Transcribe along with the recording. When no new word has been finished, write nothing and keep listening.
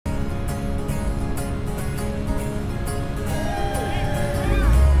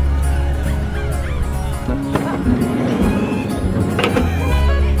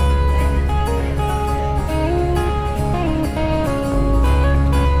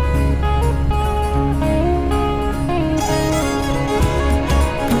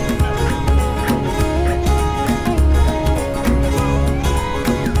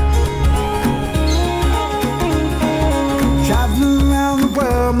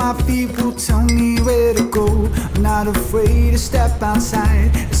my feet will tell me where to go. I'm not afraid to step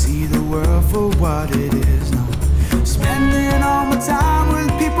outside and see the world for what it is now. Spending all my time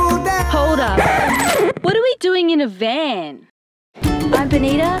with people that... Hold up. What are we doing in a van? I'm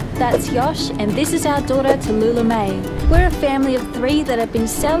Benita, that's Yosh, and this is our daughter Tallulah May. We're a family of 3 that have been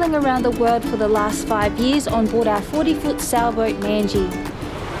sailing around the world for the last 5 years on board our 40-foot sailboat Nandji.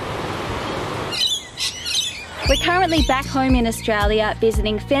 We're currently back home in Australia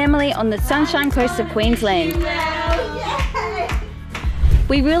visiting family on the Sunshine Coast of Queensland.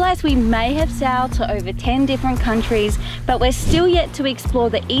 We realise we may have sailed to over 10 different countries, but we're still yet to explore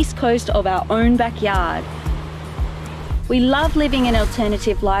the east coast of our own backyard. We love living an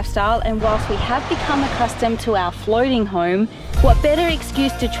alternative lifestyle, and whilst we have become accustomed to our floating home, what better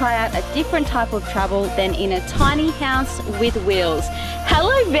excuse to try out a different type of travel than in a tiny house with wheels.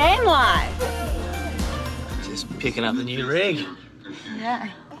 Hello, van life! Just picking up the new rig. Yeah.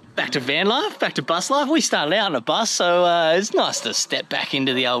 Back to van life, back to bus life. We started out on a bus, so it's nice to step back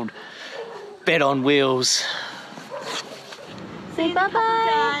into the old bed on wheels. Say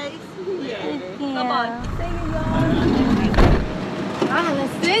bye-bye. Yeah. Bye-bye. Alright,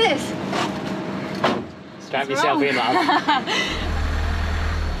 let's do this. Strap yourself in, love.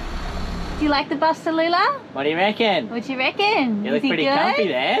 Do you like the bus, Tallulah? What do you reckon? What do you reckon? You look pretty comfy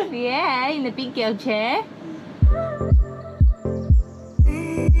there. Yeah, in the big girl chair.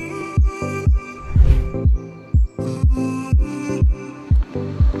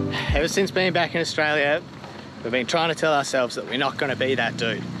 Ever since being back in Australia, we've been trying to tell ourselves that we're not going to be that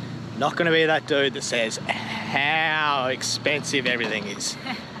dude. Not going to be that dude that says how expensive everything is.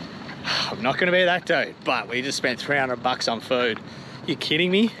 I'm not going to be that dude, but we just spent $300 on food. You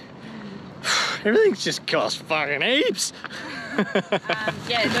kidding me? Everything's just cost fucking heaps.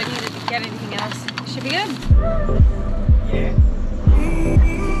 Yeah, don't need to get anything else. Should be good. Yeah.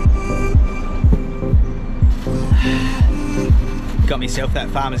 Got myself that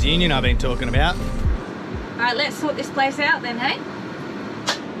Farmers Union I've been talking about. Alright, let's sort this place out then, hey?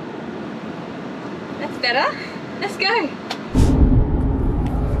 That's better. Let's go.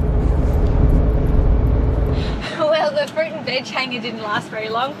 Well, the fruit and veg hanger didn't last very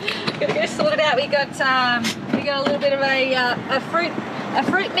long. Gotta go sort it out. We got a little bit of a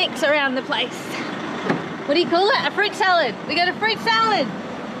fruit mix around the place. What do you call it? A fruit salad. We got a fruit salad.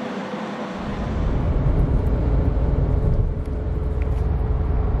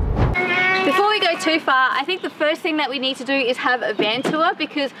 Before we go too far, I think the first thing that we need to do is have a van tour,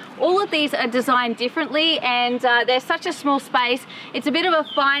 because all of these are designed differently, and there's such a small space. It's a bit of a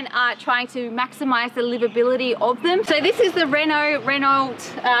fine art trying to maximize the livability of them. So this is the Renault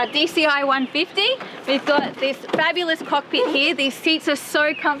DCI 150. We've got this fabulous cockpit here. These seats are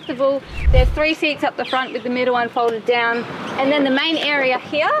so comfortable. There's 3 seats up the front with the middle one folded down, and then the main area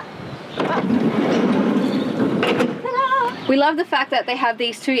here. We love the fact that they have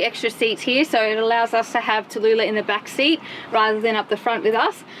these 2 extra seats here, so it allows us to have Tallulah in the back seat rather than up the front with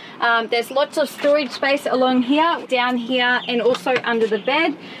us. There's lots of storage space along here, down here, and also under the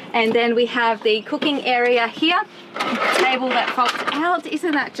bed. And then we have the cooking area here, table that folds out.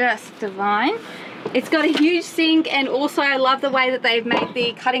 Isn't that just divine? It's got a huge sink, and also I love the way that they've made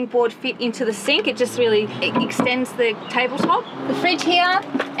the cutting board fit into the sink. It just really extends the tabletop. The fridge here,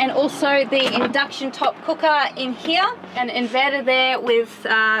 and also the induction top cooker in here. An inverter there with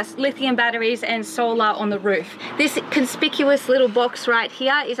lithium batteries and solar on the roof. This conspicuous little box right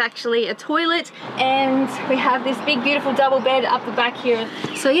here is actually a toilet, and we have this big beautiful double bed up the back here.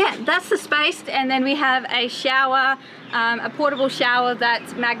 So yeah, that's the space, and then we have a shower, a portable shower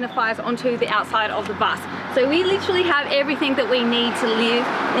that magnifies onto the outside of the bus. So we literally have everything that we need to live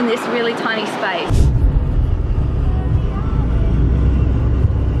in this really tiny space.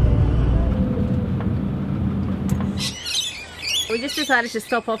 We just decided to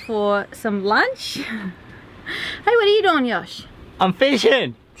stop off for some lunch. Hey, what are you doing, Yosh? I'm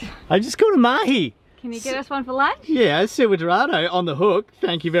fishing. I just caught a mahi. Can you get us one for lunch? Yeah, silver dorado on the hook.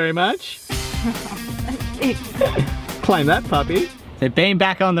 Thank you very much. Claim that puppy. So being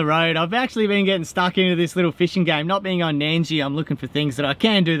back on the road, I've actually been getting stuck into this little fishing game. Not being on Nandji, I'm looking for things that I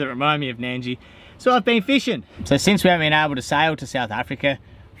can do that remind me of Nandji. So I've been fishing. So since we haven't been able to sail to South Africa,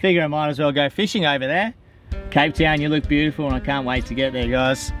 figure I might as well go fishing over there. Cape Town, you look beautiful, and I can't wait to get there,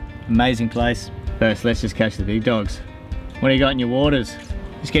 guys. Amazing place. First, let's just catch the big dogs. What do you got in your waters?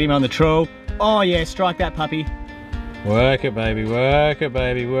 Just get him on the trawl. Oh yeah, strike that puppy. Work it, baby, work it,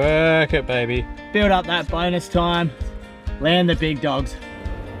 baby, work it, baby. Build up that bonus time. Land the big dogs.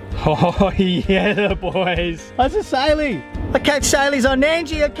 Oh yeah, the boys. That's a sailie. I catch sailies on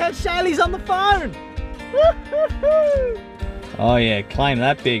Nandji, I catch sailies on the phone. Oh yeah, claim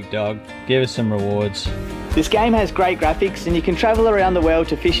that big dog. Give us some rewards. This game has great graphics and you can travel around the world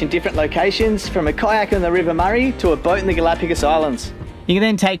to fish in different locations, from a kayak on the River Murray to a boat in the Galapagos Islands. You can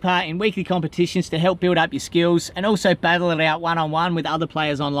then take part in weekly competitions to help build up your skills and also battle it out one-on-one with other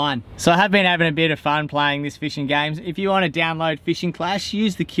players online. So I have been having a bit of fun playing this fishing game. If you want to download Fishing Clash,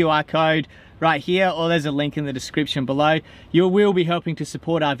 use the QR code right here, or there's a link in the description below. You will be helping to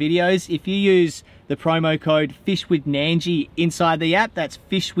support our videos. If you use the promo code Fish with Nandji inside the app, that's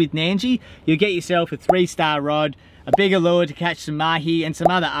Fish with Nandji, you'll get yourself a 3-star rod, a bigger lure to catch some mahi, and some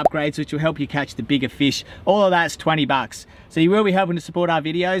other upgrades which will help you catch the bigger fish. All of that's 20 bucks. So you will be helping to support our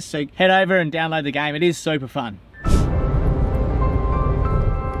videos, so head over and download the game. It is super fun.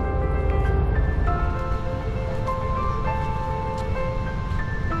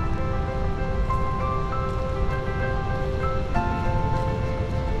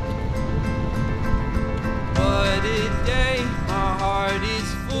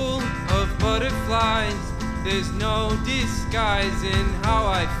 There's no disguising how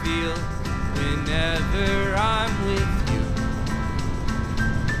I feel whenever I'm with you.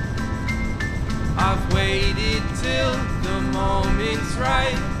 I've waited till the moment's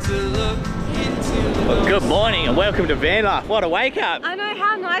right to look into Well, good morning and welcome to van life. What a wake up. I know,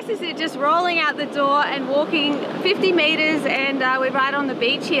 how nice is it just rolling out the door and walking 50 meters and we're right on the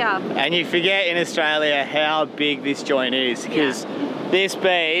beach here. And you forget in Australia how big this joint is, because this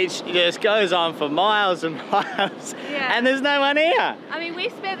beach just goes on for miles and miles, and there's no one here. I mean,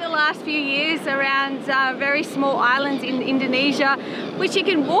 we've spent the last few years around very small islands in Indonesia, which you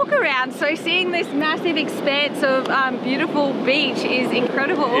can walk around, so seeing this massive expanse of beautiful beach is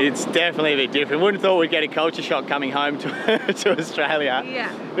incredible. It's definitely a bit different. Wouldn't have thought we'd get a culture shock coming home to, to Australia.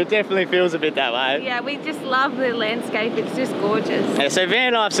 Yeah. It definitely feels a bit that way. Yeah, we just love the landscape, it's just gorgeous. Yeah, so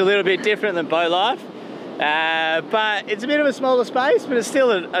van life's a little bit different than boat life. But it's a bit of a smaller space, but it's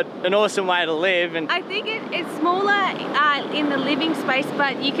still an awesome way to live. And I think it's smaller in the living space,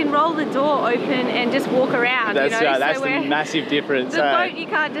 but you can roll the door open and just walk around. That's right, that's so the massive difference. The boat, you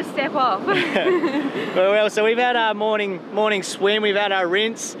can't just step off. Well, so we've had our morning swim, we've had our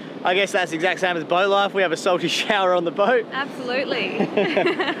rinse. I guess that's the exact same as boat life. We have a salty shower on the boat. Absolutely.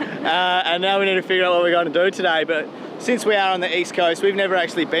 And now we need to figure out what we're going to do today. But since we are on the east coast, we've never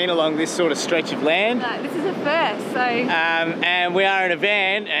actually been along this sort of stretch of land. No, this is a first, so... and we are in a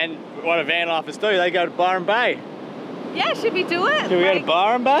van, and what do van lifers do? They go to Byron Bay. Yeah, should we do it? Should we go to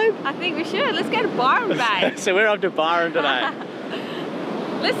Byron Bay? I think we should. Let's go to Byron Bay. So we're off to Byron today.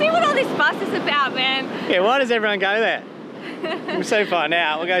 Let's see what all this fuss is about, man. Yeah, why does everyone go there? We'll soon find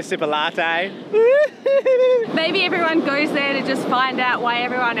out. We'll go sip a latte. Maybe everyone goes there to just find out why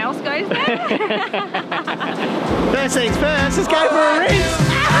everyone else goes there. First things first, let's go for a rinse.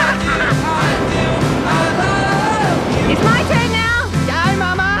 It's my turn now. Go,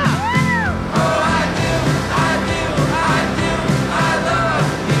 mama.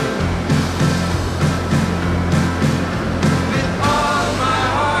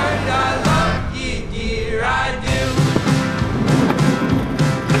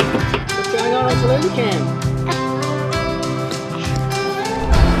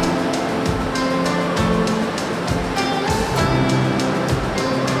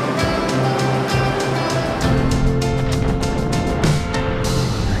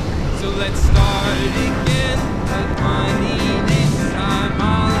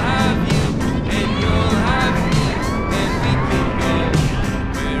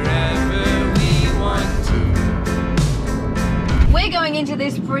 Into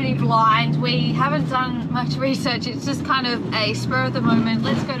this pretty blind. We haven't done much research. It's just kind of a spur of the moment,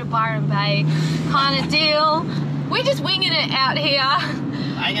 let's go to Byron Bay kind of deal. We're just winging it out here.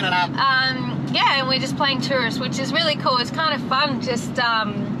 Hanging it up. Yeah, and we're just playing tourist, which is really cool. It's kind of fun, just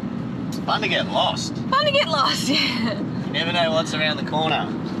it's fun to get lost. Fun to get lost, yeah. You never know what's around the corner.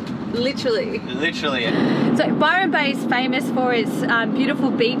 Literally. Literally. So Byron Bay is famous for its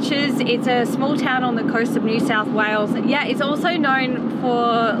beautiful beaches. It's a small town on the coast of New South Wales. Yeah, it's also known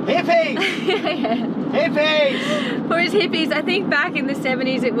for... Hippies! Yeah. Hippies! For its hippies. I think back in the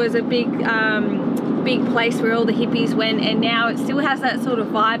 70s it was a big big place where all the hippies went, and now it still has that sort of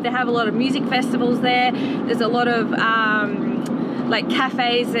vibe. They have a lot of music festivals there. There's a lot of like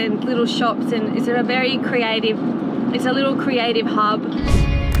cafes and little shops, and it's a very creative, it's a little creative hub.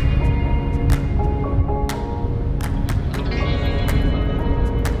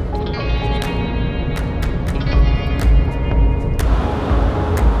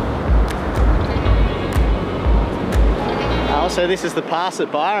 So this is the pass at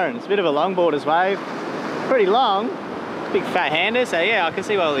Byron. It's a bit of a longboarder's wave. Pretty long. Big fat hander, so yeah, I can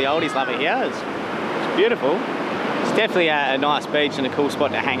see why all the oldies love it here. It's beautiful. It's definitely a nice beach and a cool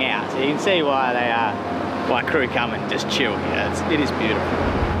spot to hang out. So you can see why why crew come and just chill here. It is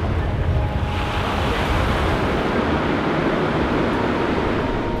beautiful.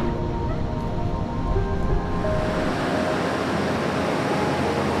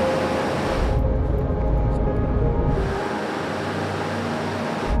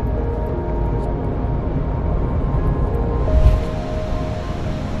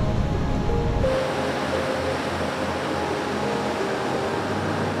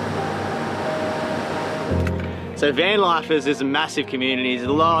 So van lifers is a massive community. There's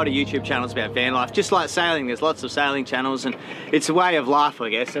a lot of YouTube channels about van life, just like sailing. There's lots of sailing channels, and it's a way of life, I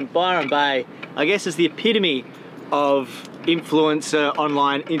guess. And Byron Bay, I guess, is the epitome of influencer,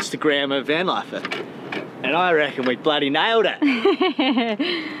 online Instagrammer, van lifer. And I reckon we bloody nailed it.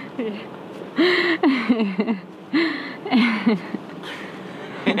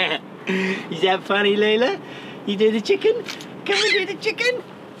 Is that funny, Leila? You do the chicken? Come and do the chicken.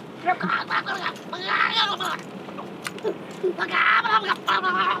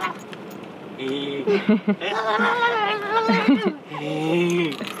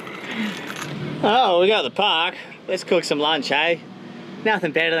 Oh, we got the park. Let's cook some lunch, eh?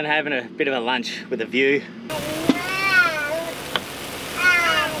 Nothing better than having a bit of a lunch with a view.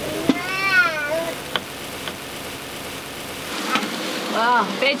 Wow,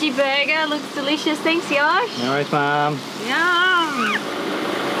 veggie burger looks delicious. Thanks, Yosh. No worries, Mum. Yum.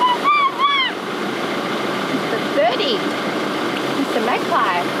 It's a birdie. It's a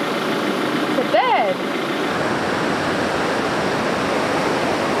magpie. It's a bird.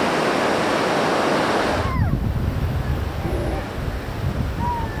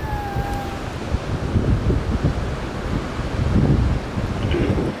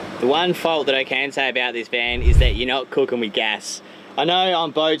 The one fault that I can say about this van is that you're not cooking with gas. I know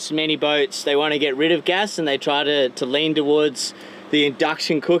on boats, many boats, they want to get rid of gas and they try to lean towards the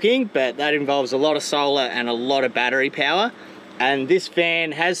induction cooking, but that involves a lot of solar and a lot of battery power. And this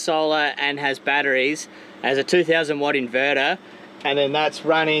van has solar and has batteries, has a 2000 watt inverter, and then that's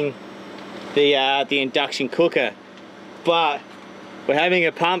running the induction cooker. But we're having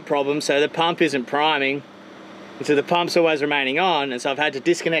a pump problem, so the pump isn't priming, and so the pump's always remaining on, and so I've had to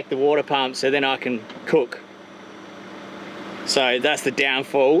disconnect the water pump so then I can cook. So that's the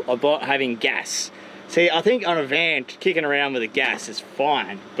downfall of having gas. See, I think on a van, kicking around with a gas is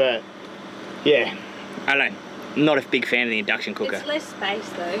fine, but yeah, I don't know. I'm not a big fan of the induction cooker. It's less space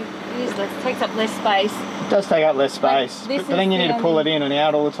though. It is less, takes up less space. It does take up less space, but then you need to pull it in and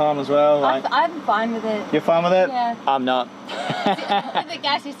out all the time as well. Like, I'm fine with it. You're fine with it? Yeah. I'm not. With the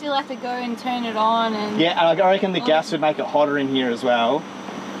gas, you still have to go and turn it on. And yeah, and I reckon the gas would make it hotter in here as well.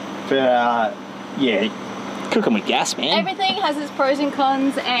 But yeah, cooking with gas, man. Everything has its pros and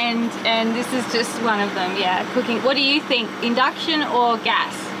cons, and this is just one of them. Yeah, cooking. What do you think? Induction or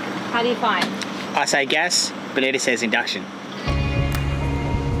gas? How do you find? I say gas, but Edith says induction.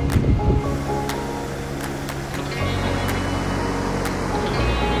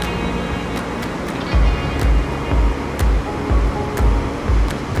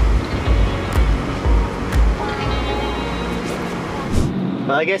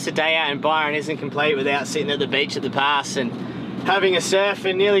 Well, I guess a day out in Byron isn't complete without sitting at the beach at the pass and having a surf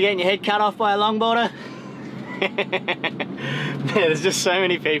and nearly getting your head cut off by a longboarder. There's just so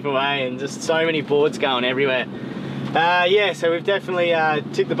many people, eh, and just so many boards going everywhere. Yeah, so we've definitely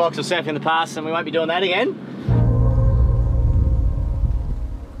ticked the box of surfing in the past, and we won't be doing that again.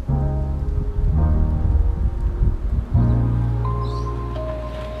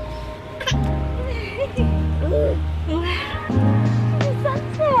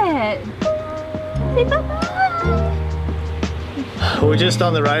 Sunset. Say bye-bye. We're just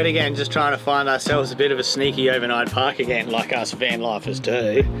on the road again, just trying to find ourselves a bit of a sneaky overnight park again, like us van lifers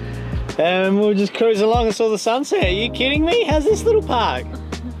do. And we'll just cruise along and saw the sunset. Are you kidding me? How's this little park?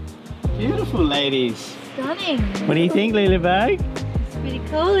 Beautiful, ladies. Stunning. What do you think, Lila Bag? It's pretty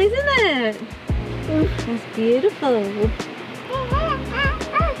cool, isn't it? It's beautiful.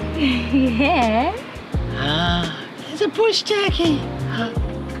 Yeah. Ah, there's a bush turkey.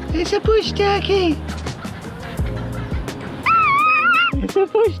 There's a bush turkey. It's a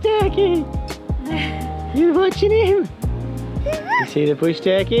bush turkey. You're watching him. You see the bush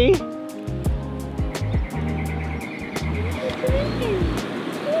turkey?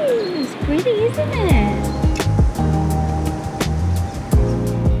 It's pretty, isn't it?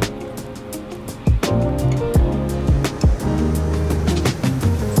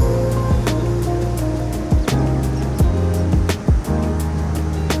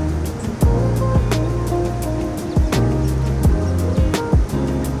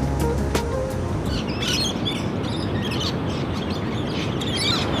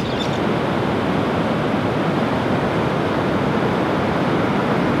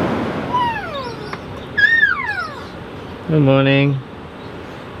 Good morning.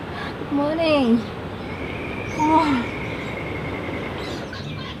 Good morning. Oh.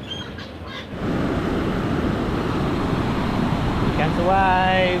 Here comes the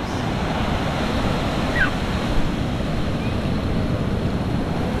waves.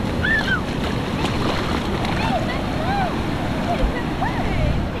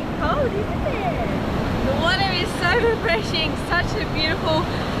 Cold, isn't it? The water is so refreshing, such a beautiful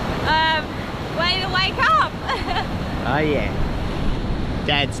way to wake up. Oh yeah.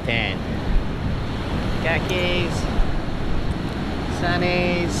 Dad's tan. Khakis.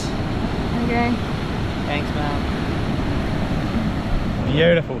 Sunnies. Okay. Thanks, Mum.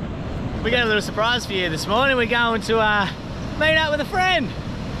 Beautiful. We got a little surprise for you this morning. We're going to meet up with a friend.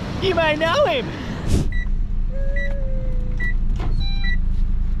 You may know him.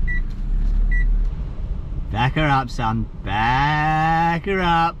 Back her up, son. Back her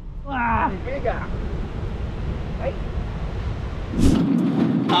up. Bigger.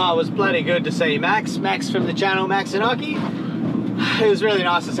 Oh, it was bloody good to see Max. Max from the channel, Max and Aki. It was really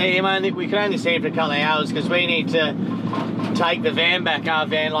nice to see him. We could only see him for a couple of hours because we need to take the van back. Our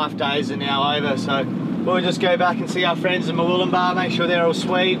van life days are now over, so we'll just go back and see our friends in Mawulumbar, make sure they're all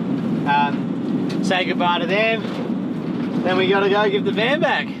sweet, say goodbye to them. Then we gotta go give the van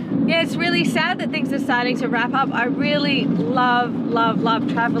back. Yeah, it's really sad that things are starting to wrap up. I really love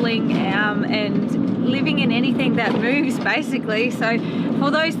traveling and living in anything that moves, basically. So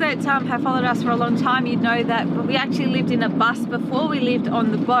for those that have followed us for a long time, you'd know that we actually lived in a bus before we lived on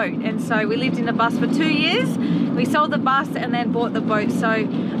the boat. And so we lived in a bus for 2 years. We sold the bus and then bought the boat. So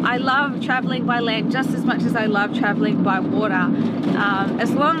I love traveling by land just as much as I love traveling by water.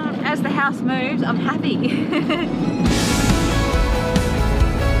 As long as the house moves, I'm happy.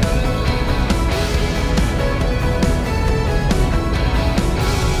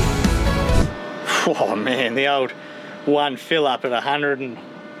 Oh man, the old one fill up at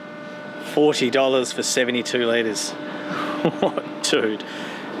 $140 for 72 litres. Dude,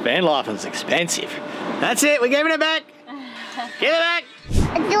 van life is expensive. That's it, we're giving it back. Give it back.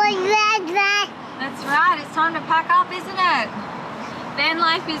 That's right, it's time to pack up, isn't it? Van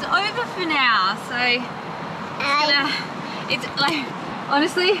life is over for now, so it's like,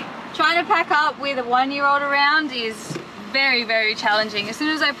 honestly, trying to pack up with a 1-year-old around is very, very challenging. As soon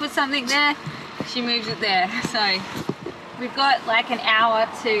as I put something there, she moves it there. So we've got like an hour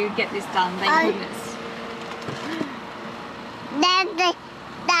to get this done, thank goodness.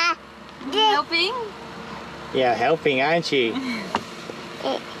 Helping? Yeah, helping, aren't you?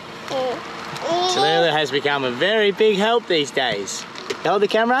 Tallulah has become a very big help these days. Hold the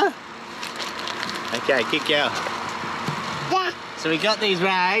camera. Okay, good girl. So we got these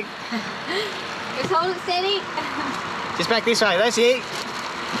rags. Just hold it steady. Just back this way, that's it.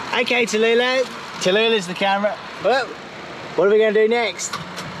 Okay, Tallulah. Tallulah's the camera. Well, what are we going to do next?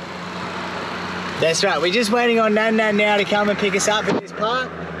 That's right, we're just waiting on Nan Nan now to come and pick us up at this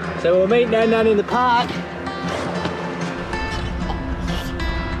park. So we'll meet Nan Nan in the park.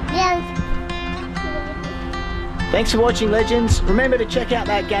 Thanks for watching, legends. Remember to check out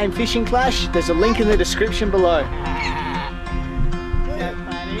that game Fishing Clash. There's a link in the description below.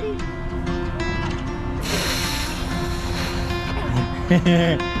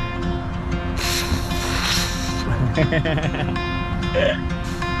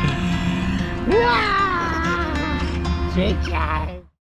 Trick shot.